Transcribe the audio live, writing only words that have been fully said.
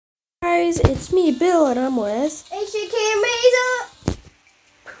guys, it's me, Bill, and I'm with Hjkamazo.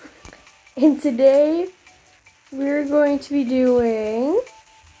 And today we're going to be doing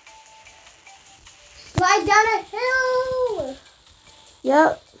Slide down a hill.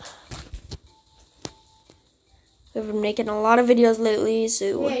 Yep. We've been making a lot of videos lately,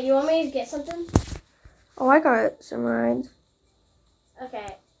 so Yeah, you want me to get something? Oh, I got some rides.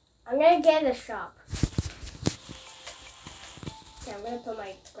 Okay, I'm gonna get a shop. Okay, I'm gonna put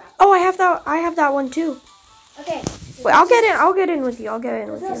my grapple. Oh, I have that one too. Okay. Wait, I'll get in with you. I'll get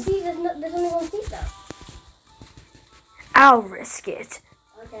in with There's you. there's only one seat though. I'll risk it.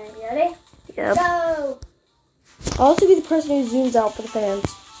 Okay, you ready? Yep. Go! I'll also be the person who zooms out for the fans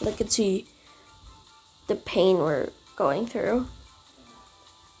so they can see the pain we're going through.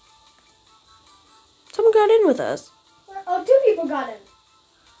 Someone got in with us. Oh, 2 people got in.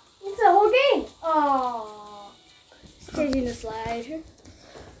 It's a whole game. Oh, it's changing the slide.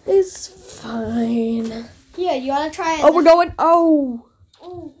 It's fine. Yeah, you wanna try it? Oh, we're going. Oh.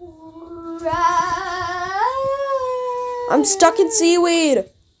 I'm stuck in seaweed.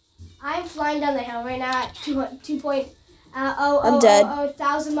 I'm flying down the hill right now at 2 I'm dead.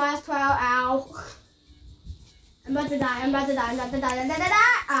 1,000 miles per hour. Ow. I'm about to die.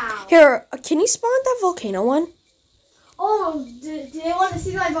 Ow. Here, can you spawn that volcano one? Oh, do they want to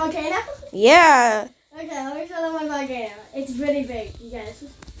see my volcano? Yeah. Okay, let me show them my volcano. It's really big, you guys.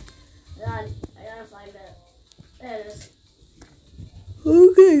 I gotta find it. There it is.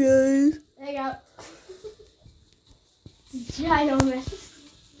 Okay, guys. There you go. It's ginormous.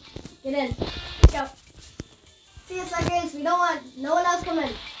 Get in. Let's go. See you, suckers. We don't want no one else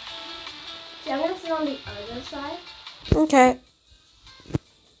coming. See, I'm gonna sit on the other side. Okay.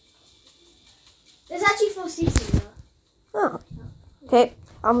 There's actually 4 seats in there. Oh. Okay.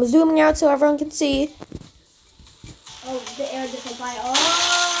 I'm zooming out so everyone can see. Oh, the air just went by. Oh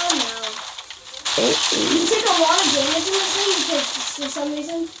no. You take a lot of damage in this thing because for some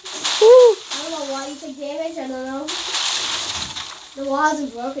reason. Woo. I don't know why you take damage. I don't know. The wall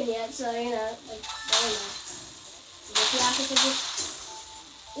hasn't broken yet, so you know. Like, I don't know. So if you have to take it.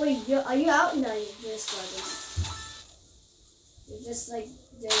 Wait, are you out? No, you're just slugging. You're just like.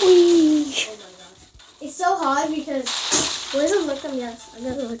 Whee. Oh my gosh. It's so hard because. Where's the look on this? I'm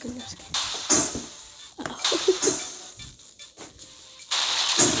gonna look on this.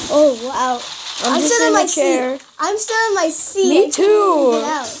 Oh wow. I'm still in my chair. I'm still in my seat. Me too. Get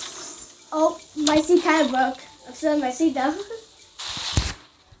out. Oh, my seat kind of broke. I'm still in my seat though.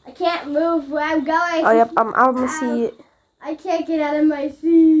 I can't move where I'm going. Oh, yep. I'm out of my seat. I can't get out of my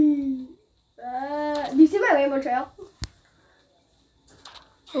seat. Do you see my rainbow trail?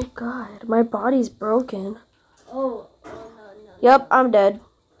 Oh, God. My body's broken. Oh no. Yep, I'm dead.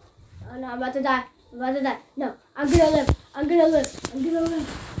 Oh no, I'm about to die. No, I'm gonna live. I'm going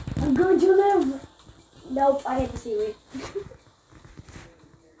to live. Nope, I hate the seaweed.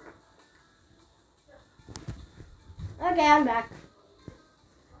 Okay, I'm back.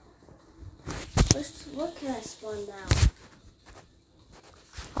 What can I spawn now?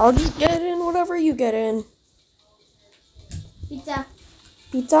 I'll just get in whatever you get in. Pizza.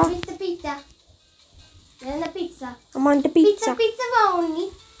 Pizza? Pizza. Then the pizza. I'm on the pizza. Pizza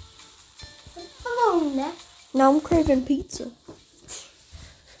only. Now I'm craving pizza.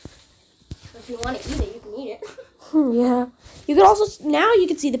 If you want to eat it, you can eat it. Yeah. You can also, now you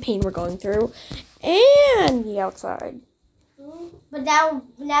can see the pain we're going through. And the outside. But now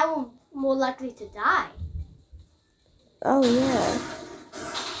we're more likely to die. Oh, yeah.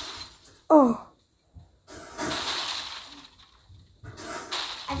 Oh.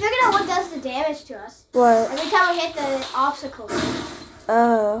 I figured out what does the damage to us. What? Every time we hit the obstacle.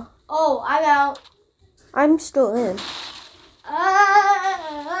 Oh, I'm out. I'm still in.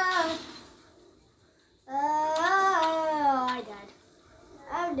 I died.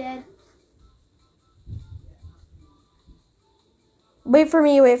 I'm dead. Wait for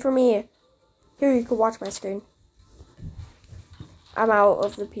me. Here, you can watch my screen. I'm out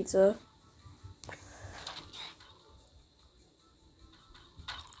of the pizza.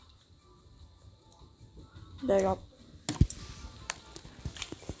 There you go. Do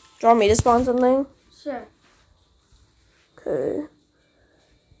you want me to spawn something? Sure. Okay.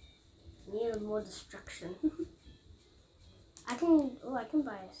 Need more destruction. I can buy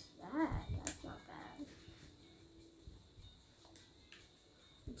that. That's not bad.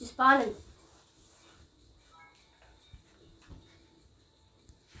 Just spawning.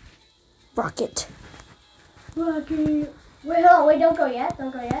 Rocket. Wait, hold on. Wait, don't go yet.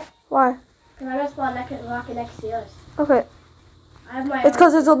 Why? Because I'm going to spawn rocket next to yours. Okay. I have my It's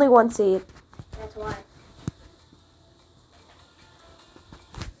because there's only one seed. That's why.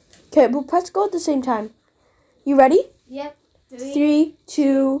 Okay, we'll press go at the same time. You ready? Yep. 3,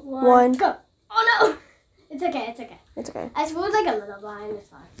 2, 1. Go. Oh no! It's okay, it's okay. It's okay. I suppose like a little behind, it's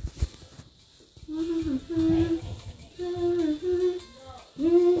fine.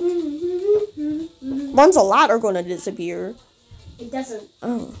 Ones a lot are going to disappear. It doesn't.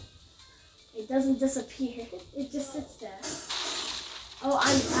 Oh. It doesn't disappear. It just sits there. Oh,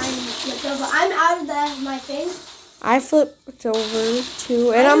 I'm flipped over. I'm out of my thing. I flipped over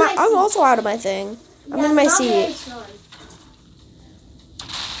too, and I'm also out of my thing. I'm in my seat.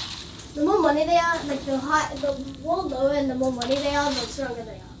 The more money they are, like the more lower and the more money they are, the stronger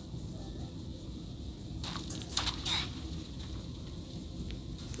they are.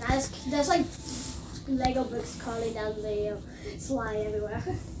 Now there's like Lego bricks crawling down the slide everywhere.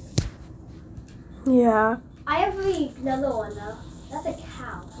 Yeah. I have another one though. That's a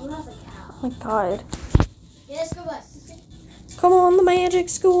cow. Who has a cow? Oh my god. Yeah, let's go bus. Come on, the magic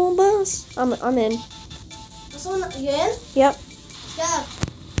school bus. I'm in. You in? Yep. Let's go.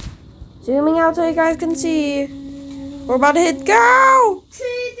 Zooming out so you guys can see. We're about to hit go!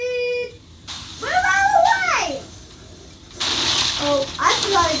 Move out of the way! Oh, I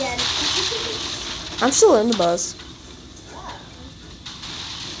forgot again. I'm still in the bus.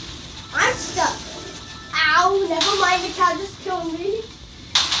 I'm stuck. Ow, never mind, the cow just killed me.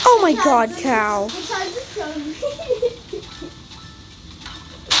 Oh my god, cow. The cow just killed me.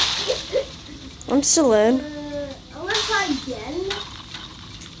 I'm still in. I'm gonna try again.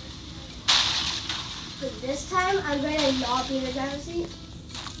 But this time, I'm going to not be in the driver's seat.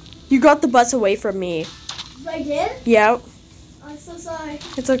 You got the bus away from me. I did? Yep. I'm so sorry.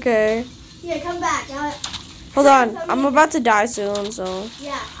 It's okay. Here, come back. Hold on. I'm about to die soon, so.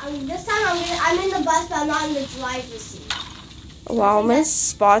 Yeah, this time I'm in the bus, but I'm not in the driver's seat. Wow, I'm in a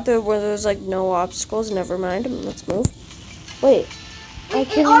spot there where there's like no obstacles. Never mind. Let's move. Wait. I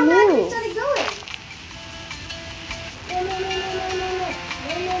can it automatically move. started going.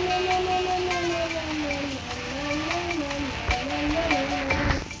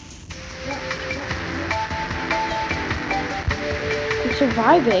 I'm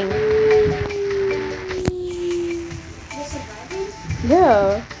surviving. You're surviving?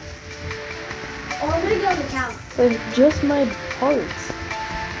 Yeah. Oh, I'm gonna get on the cow. With just my parts.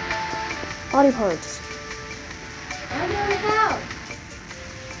 Body parts. I'm on the cow.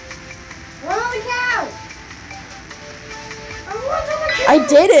 Run on the cow. I'm on the cow. I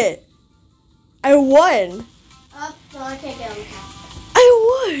did it. I won. Oh, no, I can't get on the cow. I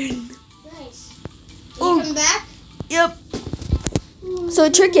won. Nice. Oh. You come back? Yep. So the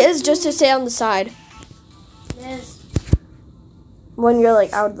trick is just to stay on the side Yes. when you're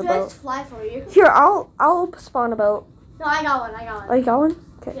like out of the boat. Just fly for you. Here, I'll spawn a boat. No, I got one. Oh, you got one?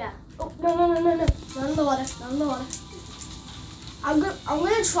 Okay. Yeah. Oh, no. Not in the water. Not in the water. I'm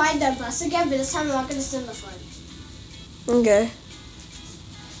gonna try the bus again, but this time I'm not gonna sit in the front. Okay.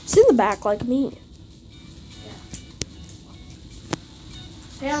 Sit in the back like me.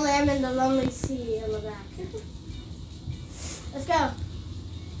 Apparently I'm in the lonely sea in the back. Let's go.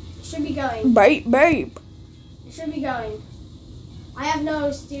 It should be going. Babe. It should be going. I have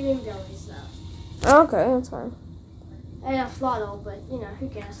no steering wheels though. Okay, that's fine. I have a throttle, but you know, who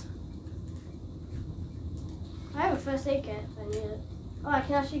cares? I have a first aid kit if I need it. Oh, I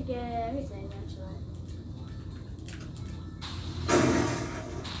can actually get everything actually.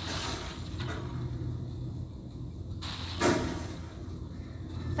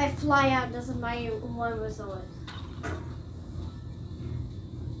 If I fly out, doesn't my one whistle it?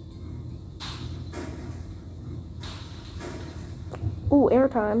 Ooh,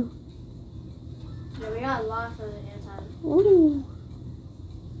 airtime. Yeah, we got a lot for the airtime. Ooh.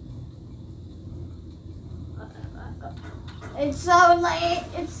 It's so late.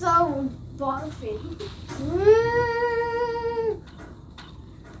 It's so barfy.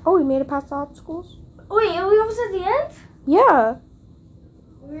 Oh, we made it past the obstacles? Wait, are we almost at the end? Yeah.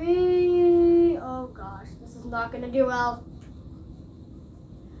 Oh gosh, this is not gonna do well.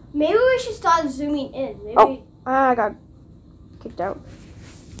 Maybe we should start zooming in. Maybe. Oh, I got kicked out.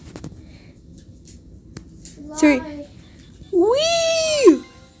 Fly. 3. Whee!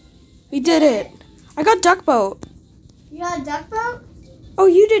 We did it. I got duck boat. You got a duck boat? Oh,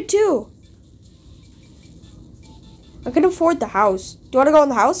 you did too. I can afford the house. Do you want to go in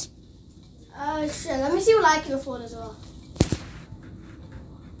the house? Sure. Let me see what I can afford as well.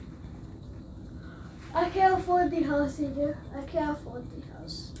 I can't afford the house either. I can't afford the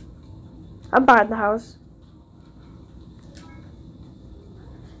house. I'm buying the house.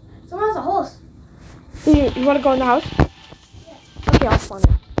 Someone has a horse. You want to go in the house? Yeah. Okay, I'll spawn it.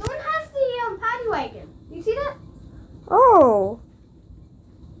 Someone has the paddy wagon. You see that? Oh.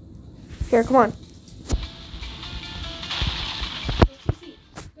 Here, come on.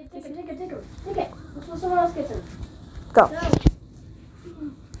 Take it. Before someone else gets him. Go. No.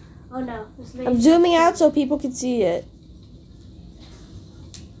 Oh no. I'm zooming out so people can see it.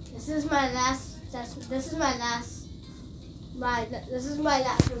 This is my last. This is my last. This is my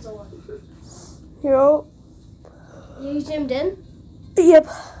last resort. Here. You zoomed in? Yep.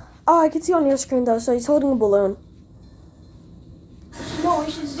 Oh, I can see on your screen though. So he's holding a balloon. No,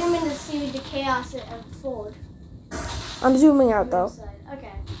 we should zoom in to see the chaos it unfold. I'm zooming out though.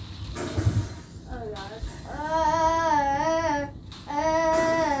 Okay. Oh god.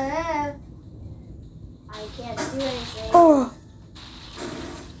 I can't do anything. Oh.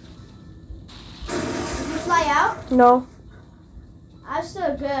 Did you fly out? No. I'm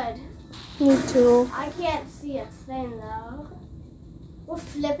still good. Me too. I can't see a thing though. We're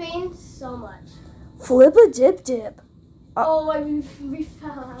flipping so much. Flip a dip dip. Oh, we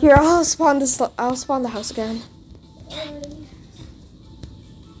fell out. Here, I'll spawn the house again.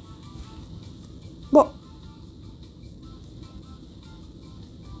 Well.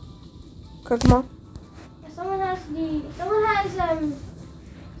 Okay, come on. Someone has the neon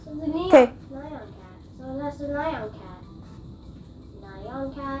Okay. cat. Someone has the neon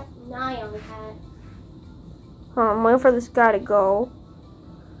cat. Neon cat. I'm waiting for this guy to go.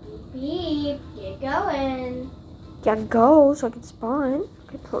 Beep, get going. Gotta go so I can spawn.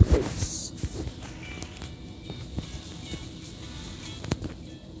 Okay, perfect.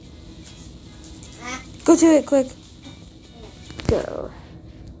 Go to it, click. Go.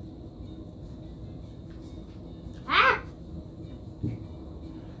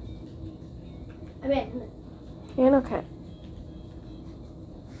 I'm in. And okay.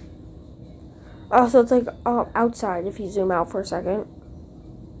 Oh, so it's like outside if you zoom out for a second.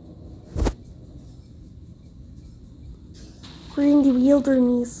 We're in the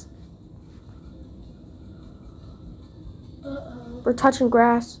wilderness. Uh-oh. We're touching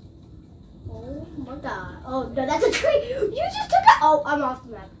grass. Oh my god. Oh, no, that's a tree. You just took it. Oh, I'm off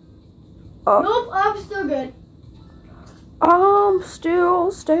the map. Oh. Nope, I'm still good. I'm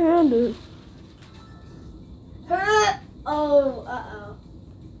still standing. Oh, uh-oh.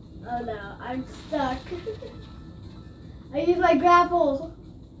 Oh no, I'm stuck. I used my grapple.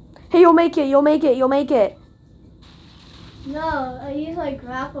 Hey, you'll make it. You'll make it. You'll make it. No, I used my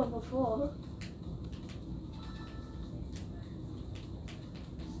grapple before.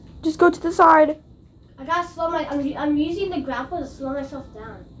 Just go to the side. I gotta slow my. I'm using the grapple to slow myself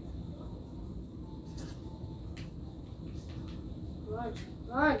down.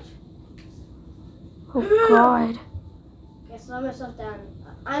 Launch. Oh God. Okay, slow myself down.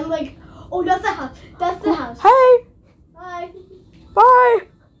 I'm like, oh, that's the house. That's the house. Hey. Bye. Bye.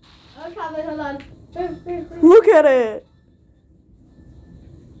 I'm coming. Hold on. Look at it.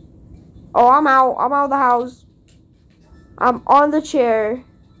 Oh, I'm out. I'm out of the house. I'm on the chair.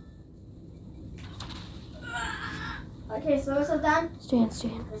 Okay, slow myself down. Stand.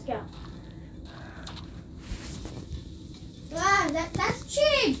 Let's go. Ah, that's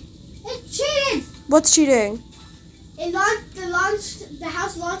cheating. It's cheating. What's cheating? The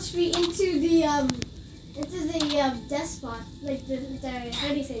house launched me into the death spot, like the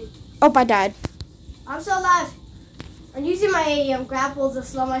heady thing. Oh, I died. I'm still alive. I'm using my grapple to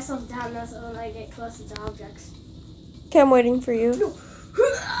slow myself down so when I get closer to objects. Okay, I'm waiting for you. No.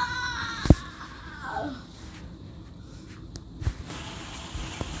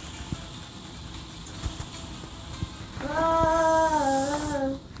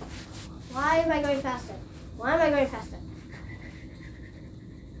 Why am I going faster?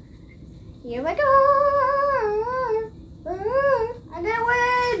 Here I go! I didn't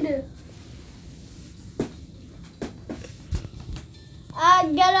win!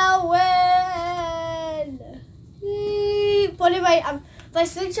 I'm gonna win! What am my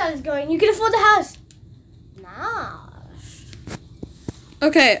slingshot is going. You can afford the house! Nah.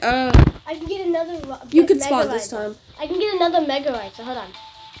 Okay, I can get another you can spawn this time. I can get another mega ride, so hold on.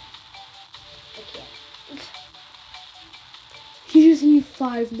 I can't. You just need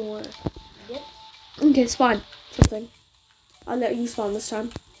 5 more. Yep. Okay, spawn something. I'll let you spawn this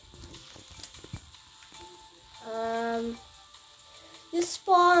time. Just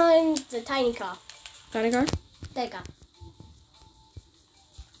spawn the tiny car. Tiny car? Tiny car.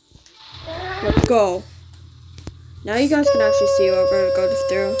 Let's go. Now you guys can actually see what we're going to go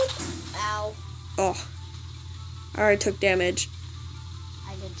through. Ow. Oh. I already took damage.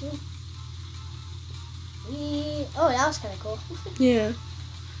 I did too. Oh, that was kind of cool. Yeah.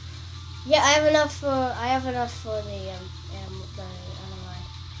 Yeah, I have enough for the other ride.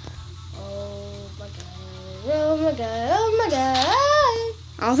 Oh my god.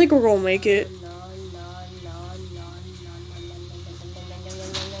 I don't think we're gonna make it.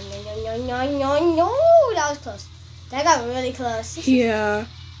 That was close. That got really close. Yeah.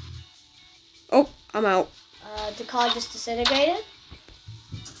 Oh, I'm out. The car just disintegrated.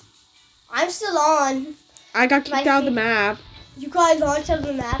 I'm still on. I got kicked out of the map. You guys launched on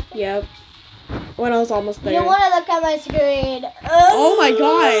the map? Yep. When I was almost there. You want to look at my screen? Oh my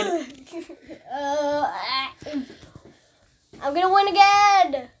god. I'm gonna win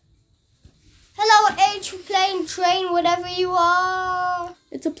again. Hello, H-plane, train, whatever you are.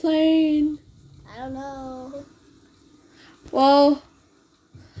 It's a plane. I don't know. Well,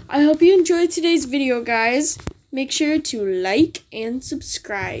 I hope you enjoyed today's video, guys. Make sure to like and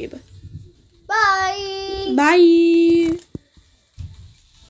subscribe. Bye. Bye.